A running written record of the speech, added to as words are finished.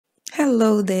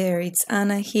Hello there, it's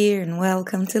Anna here and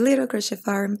welcome to Little Crochet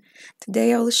Farm.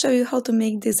 Today I will show you how to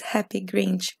make this Happy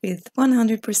Grinch with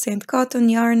 100% cotton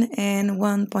yarn and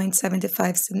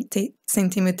 1.75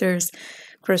 centimeters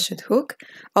crochet hook.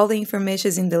 All the information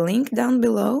is in the link down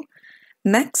below.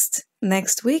 Next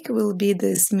week will be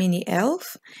this mini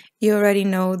elf. You already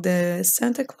know the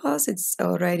Santa Claus, it's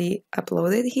already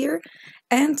uploaded here.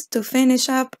 And to finish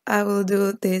up, I will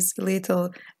do this little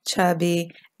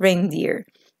chubby reindeer.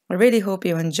 I really hope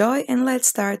you enjoy, and let's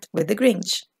start with the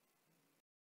Grinch.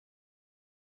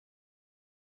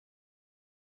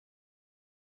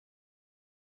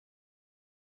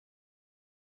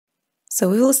 So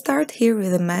we will start here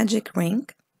with a magic ring,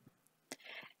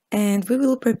 and we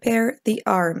will prepare the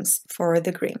arms for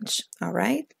the Grinch,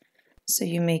 alright? So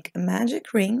you make a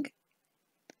magic ring,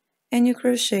 and you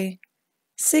crochet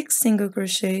 6 single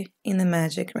crochet in the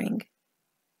magic ring.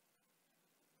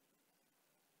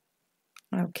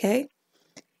 Okay,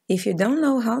 if you don't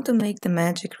know how to make the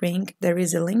magic ring, there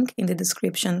is a link in the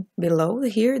description below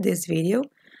here, this video,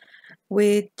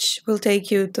 which will take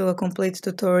you to a complete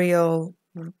tutorial,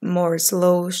 more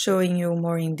slow, showing you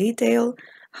more in detail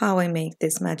how I make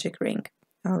this magic ring.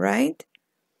 Alright,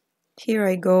 here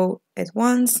I go at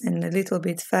once and a little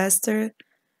bit faster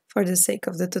for the sake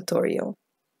of the tutorial.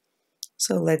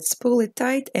 So let's pull it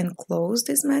tight and close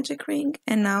this magic ring,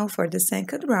 and now for the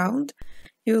second round,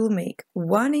 you'll make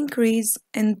 1 increase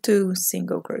and 2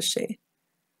 single crochet.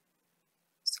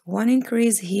 So 1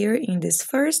 increase here in this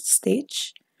first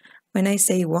stitch. When I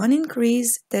say 1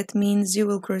 increase, that means you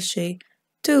will crochet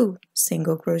 2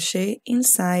 single crochet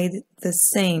inside the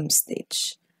same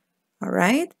stitch.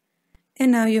 Alright?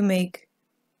 And now you make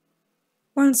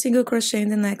 1 single crochet in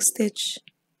the next stitch,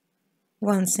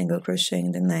 1 single crochet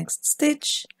in the next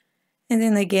stitch, and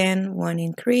then again 1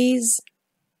 increase.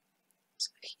 So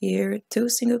here 2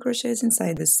 single crochets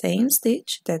inside the same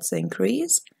stitch, that's an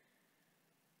increase,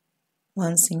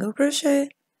 1 single crochet,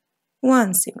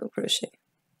 1 single crochet.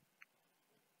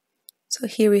 So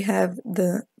here we have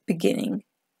the beginning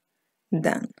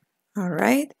done.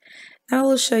 Alright, I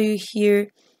will show you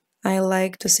here. I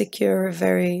like to secure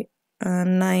very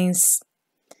nice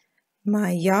my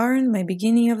yarn, my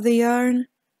beginning of the yarn.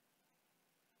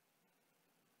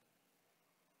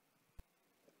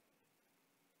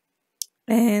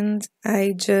 And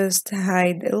I just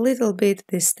hide a little bit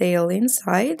this tail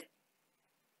inside,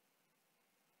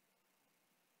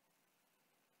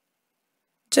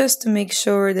 just to make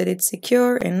sure that it's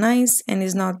secure and nice and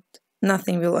is not,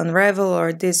 nothing will unravel,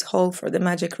 or this hole for the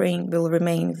magic ring will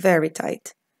remain very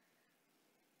tight.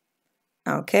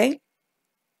 Okay,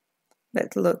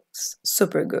 that looks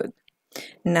super good.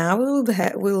 Now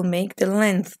we'll make the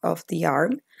length of the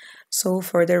yarn. So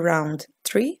for the round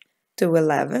 3 to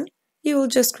 11, you will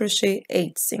just crochet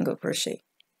 8 single crochet.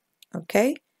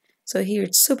 Okay, so here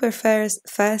it's super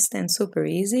fast and super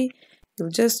easy. You'll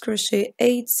just crochet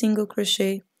 8 single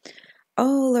crochet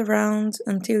all around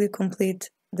until you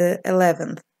complete the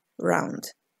 11th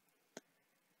round.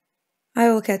 I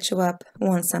will catch you up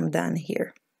once I'm done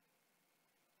here.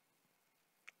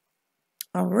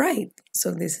 Alright,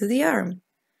 so this is the arm.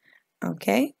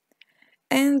 Okay,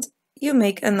 and you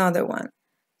make another one.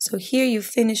 So here you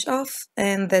finish off,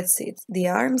 and that's it, the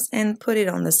arms, and put it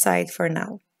on the side for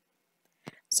now.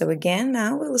 So again,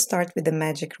 now we will start with the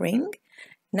magic ring.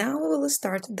 Now we will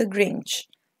start the Grinch.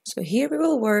 So here we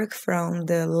will work from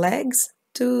the legs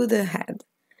to the head.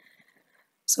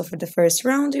 So for the first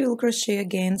round, you will crochet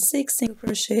again 6 single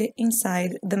crochet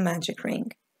inside the magic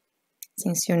ring.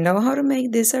 Since you know how to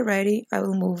make this already, I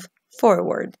will move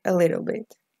forward a little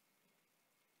bit.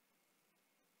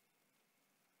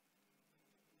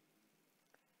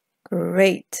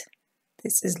 Great,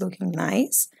 this is looking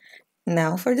nice.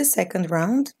 Now for the second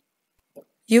round,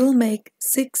 you will make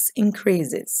 6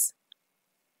 increases.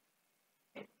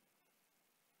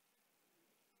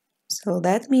 So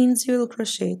that means you will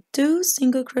crochet 2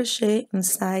 single crochet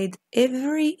inside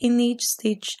in each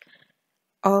stitch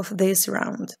of this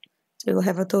round. So you'll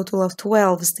have a total of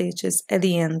 12 stitches at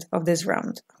the end of this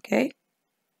round, okay?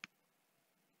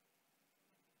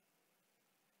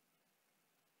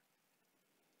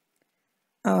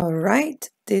 Alright,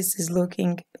 this is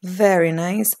looking very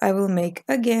nice. I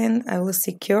will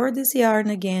secure this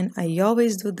yarn again. I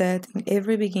always do that in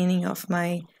every beginning of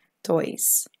my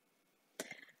toys.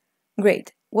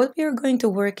 Great, what we are going to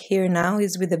work here now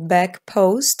is with the back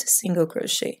post single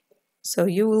crochet. So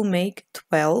you will make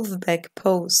 12 back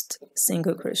post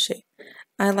single crochet.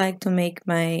 I like to make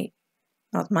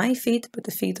not my feet, but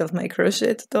the feet of my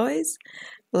crochet toys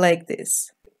like this.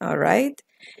 Alright,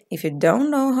 If you don't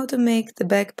know how to make the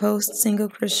back post single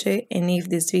crochet, and if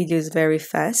this video is very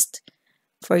fast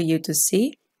for you to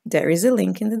see, there is a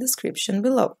link in the description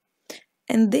below.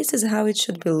 And this is how it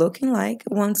should be looking like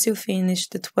once you finish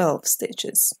the 12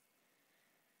 stitches.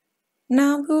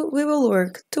 Now we will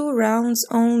work 2 rounds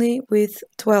only with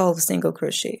 12 single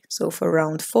crochet. So for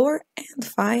round 4 and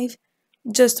 5,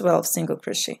 just 12 single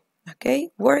crochet. Okay,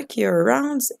 work your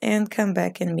rounds and come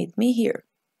back and meet me here.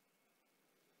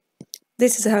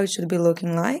 This is how it should be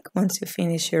looking like once you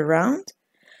finish your round.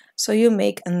 So you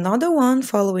make another one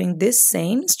following these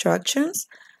same instructions,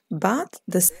 but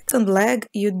the second leg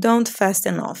you don't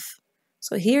fasten off.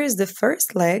 So here is the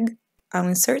first leg. I'll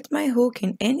insert my hook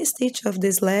in any stitch of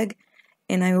this leg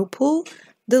and I will pull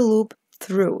the loop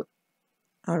through.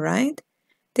 Alright?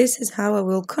 This is how I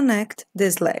will connect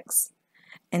these legs.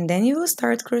 And then you will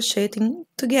start crocheting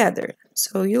together.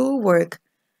 So you will work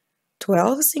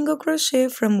 12 single crochet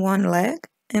from one leg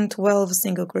and 12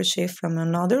 single crochet from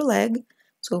another leg.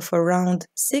 So for round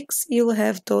 6 you will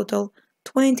have total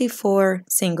 24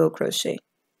 single crochet.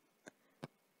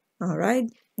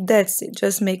 Alright, that's it.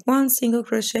 Just make one single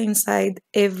crochet inside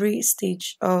every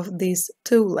stitch of these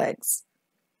 2 legs.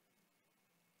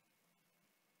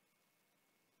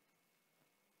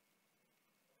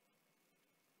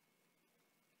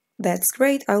 That's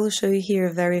great. I will show you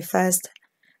here very fast,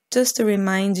 just to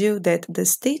remind you that the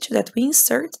stitch that we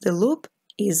insert the loop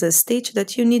is a stitch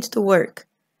that you need to work.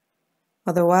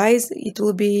 Otherwise, it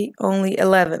will be only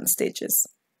 11 stitches.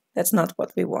 That's not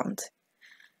what we want.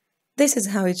 This is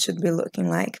how it should be looking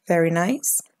like. Very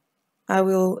nice. I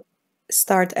will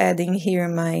start adding here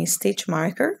my stitch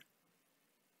marker.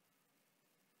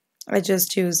 I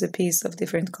just use a piece of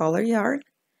different color yarn.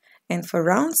 And for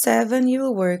round 7, you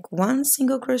will work 1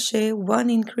 single crochet, 1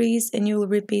 increase, and you will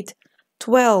repeat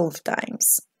 12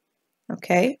 times.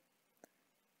 Okay?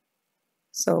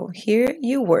 So here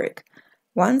you work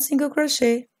 1 single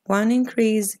crochet, 1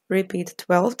 increase, repeat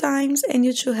 12 times, and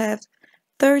you should have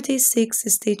 36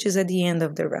 stitches at the end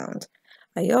of the round.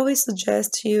 I always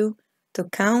suggest you to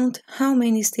count how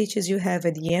many stitches you have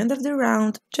at the end of the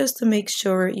round, just to make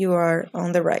sure you are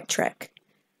on the right track.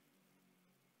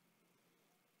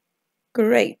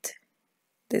 Great,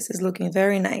 this is looking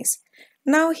very nice.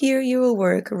 Now here you will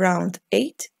work round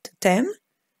 8 to 10,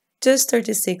 just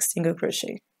 36 single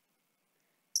crochet.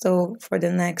 So for the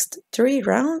next 3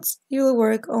 rounds, you will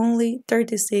work only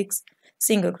 36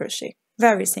 single crochet.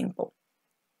 Very simple.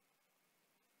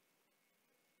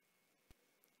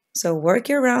 So work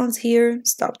your rounds here,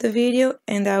 stop the video,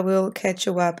 and I will catch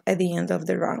you up at the end of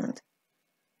the round.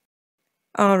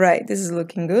 Alright, this is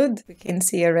looking good. We can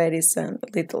see already some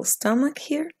little stomach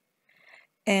here.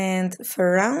 And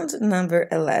for round number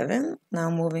 11, now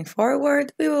moving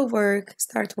forward, we will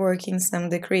start working some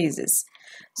decreases.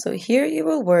 So here you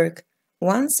will work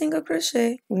 1 single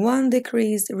crochet, 1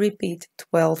 decrease, repeat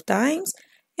 12 times,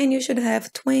 and you should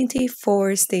have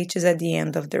 24 stitches at the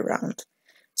end of the round.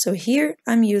 So here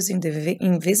I'm using the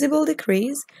invisible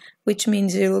decrease, which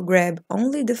means you will grab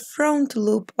only the front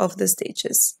loop of the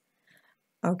stitches.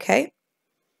 Okay?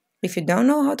 If you don't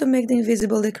know how to make the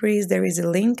invisible decrease, there is a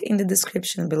link in the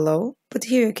description below, but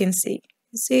here you can see.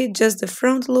 You see just the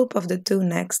front loop of the 2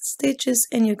 next stitches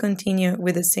and you continue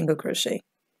with a single crochet.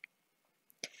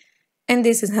 And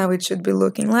this is how it should be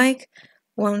looking like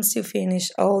once you finish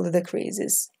all the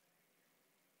decreases.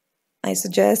 I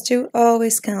suggest you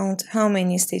always count how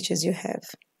many stitches you have.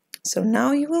 So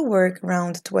now you will work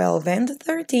round 12 and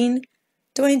 13,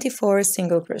 24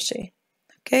 single crochet.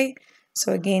 Okay?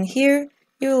 So again here,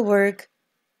 you will work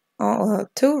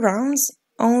 2 rounds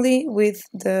only with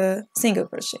the single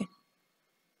crochet.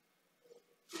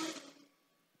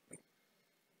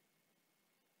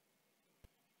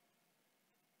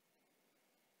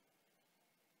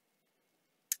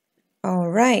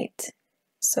 Alright,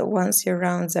 so once your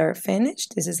rounds are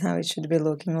finished, this is how it should be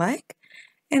looking like.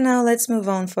 And now let's move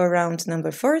on for round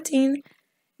number 14.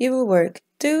 You will work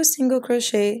 2 single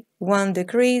crochet, 1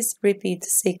 decrease, repeat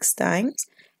 6 times,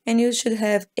 and you should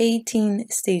have 18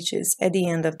 stitches at the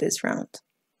end of this round.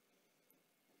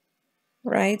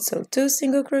 Right, so 2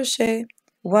 single crochet,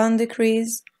 1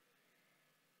 decrease,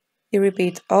 you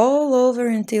repeat all over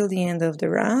until the end of the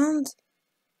round,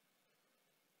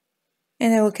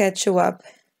 and I will catch you up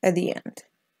at the end.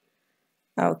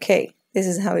 Okay, this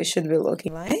is how it should be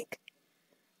looking like.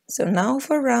 So now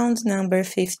for round number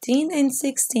 15 and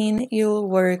 16, you'll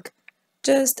work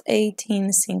just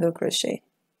 18 single crochet.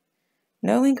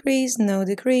 No increase, no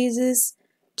decreases,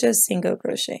 just single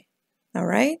crochet.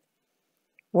 Alright?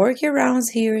 Work your rounds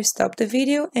here, stop the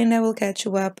video, and I will catch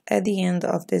you up at the end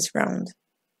of this round.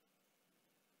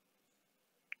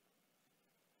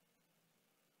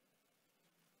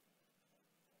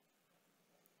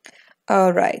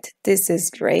 Alright, this is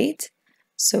great.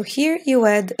 So here you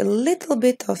add a little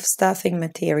bit of stuffing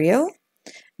material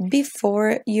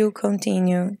before you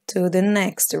continue to the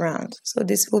next round. So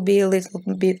this will be a little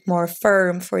bit more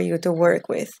firm for you to work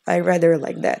with. I rather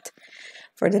like that.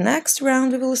 For the next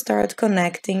round, we will start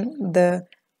connecting the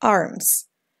arms.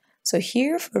 So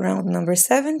here for round number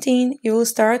 17, you will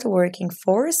start working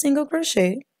 4 single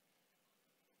crochet.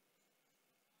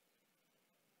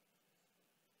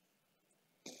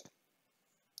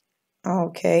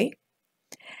 Okay.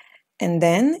 And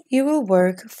then you will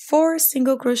work 4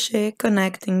 single crochet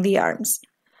connecting the arms.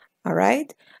 All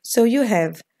right? So you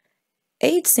have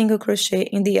 8 single crochet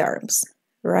in the arms,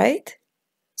 right?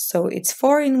 So it's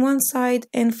 4 in one side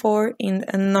and 4 in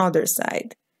another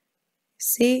side.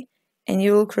 See? And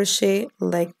you will crochet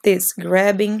like this,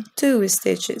 grabbing 2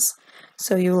 stitches.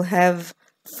 So you will have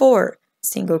 4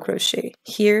 single crochet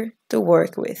here to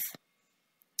work with.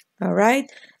 All right?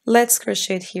 Let's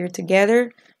crochet it here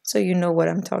together so you know what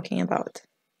I'm talking about.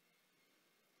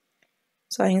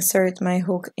 So I insert my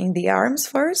hook in the arms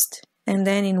first, and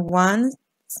then in one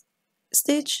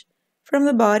stitch from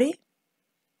the body,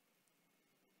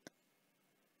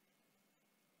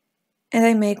 and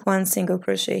I make 1 single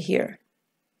crochet here.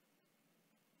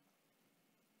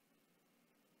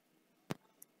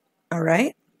 All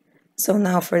right, so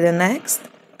now for the next,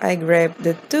 I grab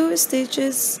the 2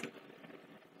 stitches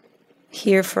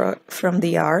here from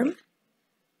the arm,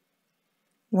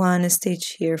 1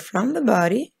 stitch here from the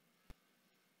body,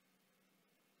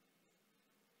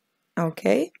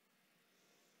 okay,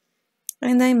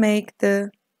 and I make the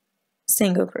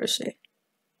single crochet.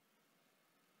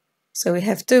 So we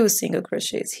have 2 single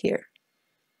crochets here.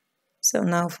 So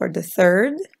now for the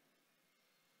third,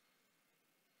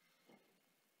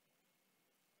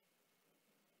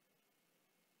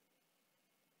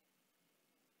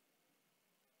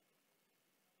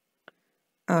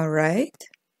 all right,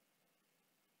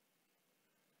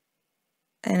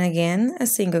 and again a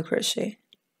single crochet.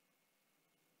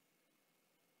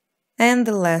 And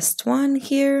the last one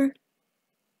here,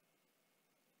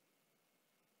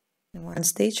 1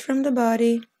 stitch from the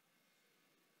body,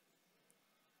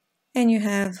 and you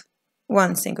have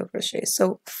 1 single crochet.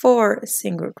 So 4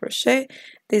 single crochet.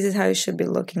 This is how it should be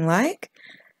looking like.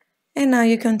 And now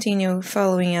you continue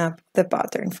following up the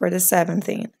pattern for the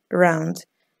 17th round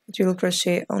that you will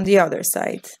crochet on the other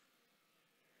side.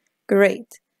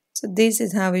 Great. So this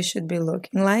is how it should be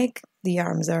looking like. The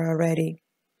arms are already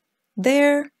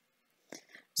there.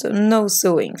 So no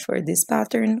sewing for this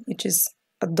pattern, which is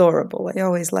adorable. I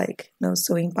always like no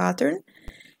sewing pattern.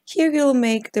 Here we'll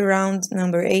make the round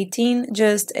number 18,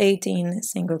 just 18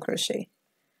 single crochet.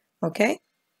 Okay?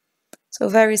 So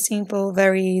very simple,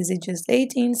 very easy, just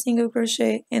 18 single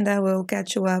crochet, and I will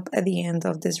catch you up at the end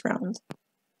of this round.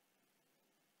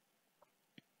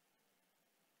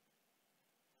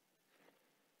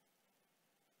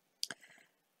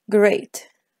 Great.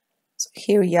 So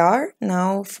here we are.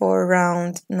 Now for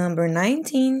round number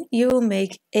 19, you will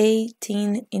make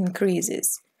 18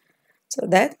 increases. So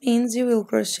that means you will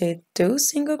crochet 2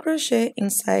 single crochet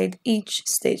inside each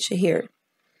stitch here.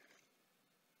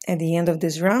 At the end of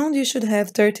this round, you should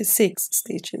have 36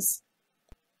 stitches.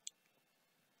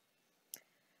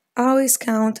 Always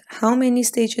count how many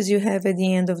stitches you have at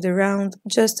the end of the round,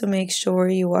 just to make sure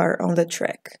you are on the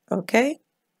track, okay?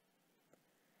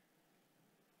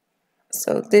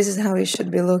 So this is how it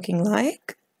should be looking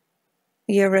like.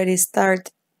 We already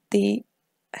start the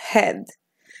head.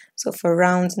 So for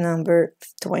round number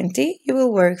 20, you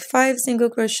will work 5 single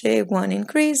crochet, 1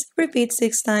 increase, repeat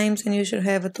 6 times, and you should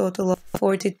have a total of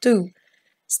 42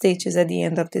 stitches at the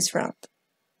end of this round.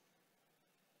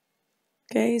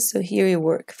 Okay, so here you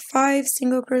work 5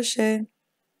 single crochet,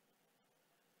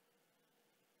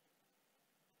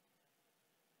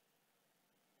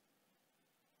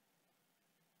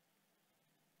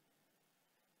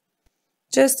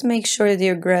 just make sure that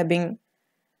you're grabbing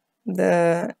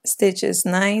the stitches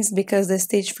nice, because the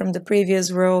stitch from the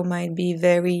previous row might be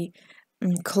very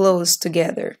close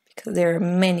together because there are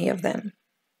many of them.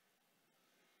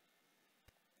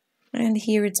 And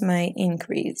here it's my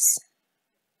increase.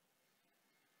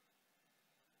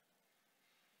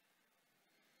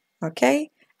 Okay,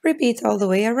 repeat all the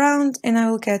way around and I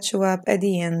will catch you up at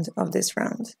the end of this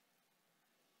round.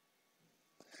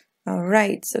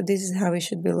 Alright, so this is how it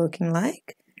should be looking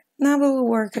like. Now we will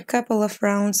work a couple of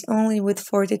rounds only with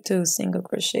 42 single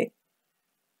crochet.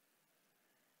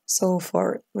 So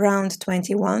for round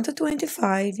 21 to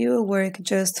 25, you will work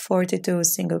just 42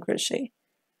 single crochet,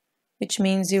 which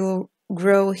means you will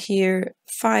grow here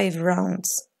 5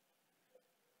 rounds.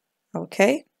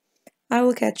 Okay, I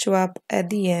will catch you up at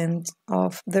the end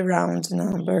of the round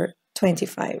number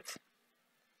 25.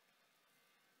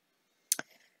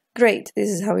 Great, this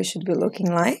is how it should be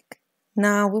looking like.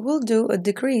 Now we will do a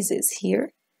decreases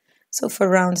here. So for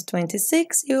round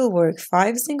 26, you will work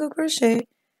 5 single crochet,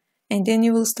 and then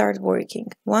you will start working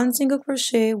 1 single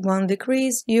crochet, 1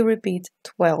 decrease, you repeat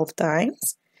 12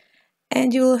 times,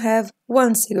 and you will have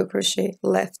 1 single crochet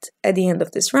left. At the end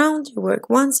of this round, you work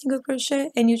 1 single crochet,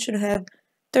 and you should have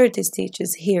 30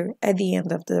 stitches here at the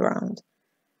end of the round.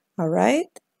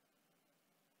 Alright?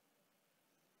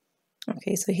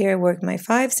 Okay, so here I work my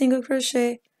 5 single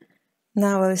crochet.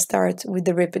 Now I'll start with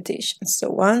the repetition. So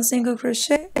 1 single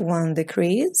crochet, 1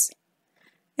 decrease,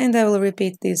 and I will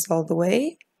repeat this all the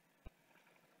way.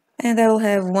 And I will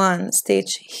have 1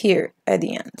 stitch here at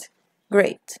the end.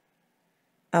 Great.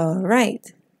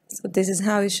 Alright, so this is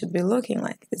how it should be looking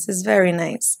like. This is very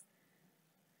nice.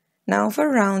 Now for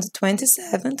round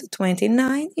 27 to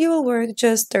 29, you will work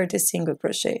just 30 single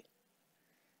crochet.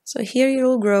 So here you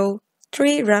will grow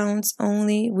 3 rounds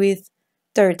only with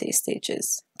 30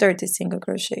 stitches, 30 single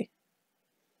crochet.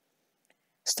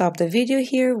 Stop the video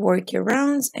here, work your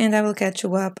rounds, and I will catch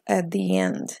you up at the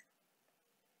end.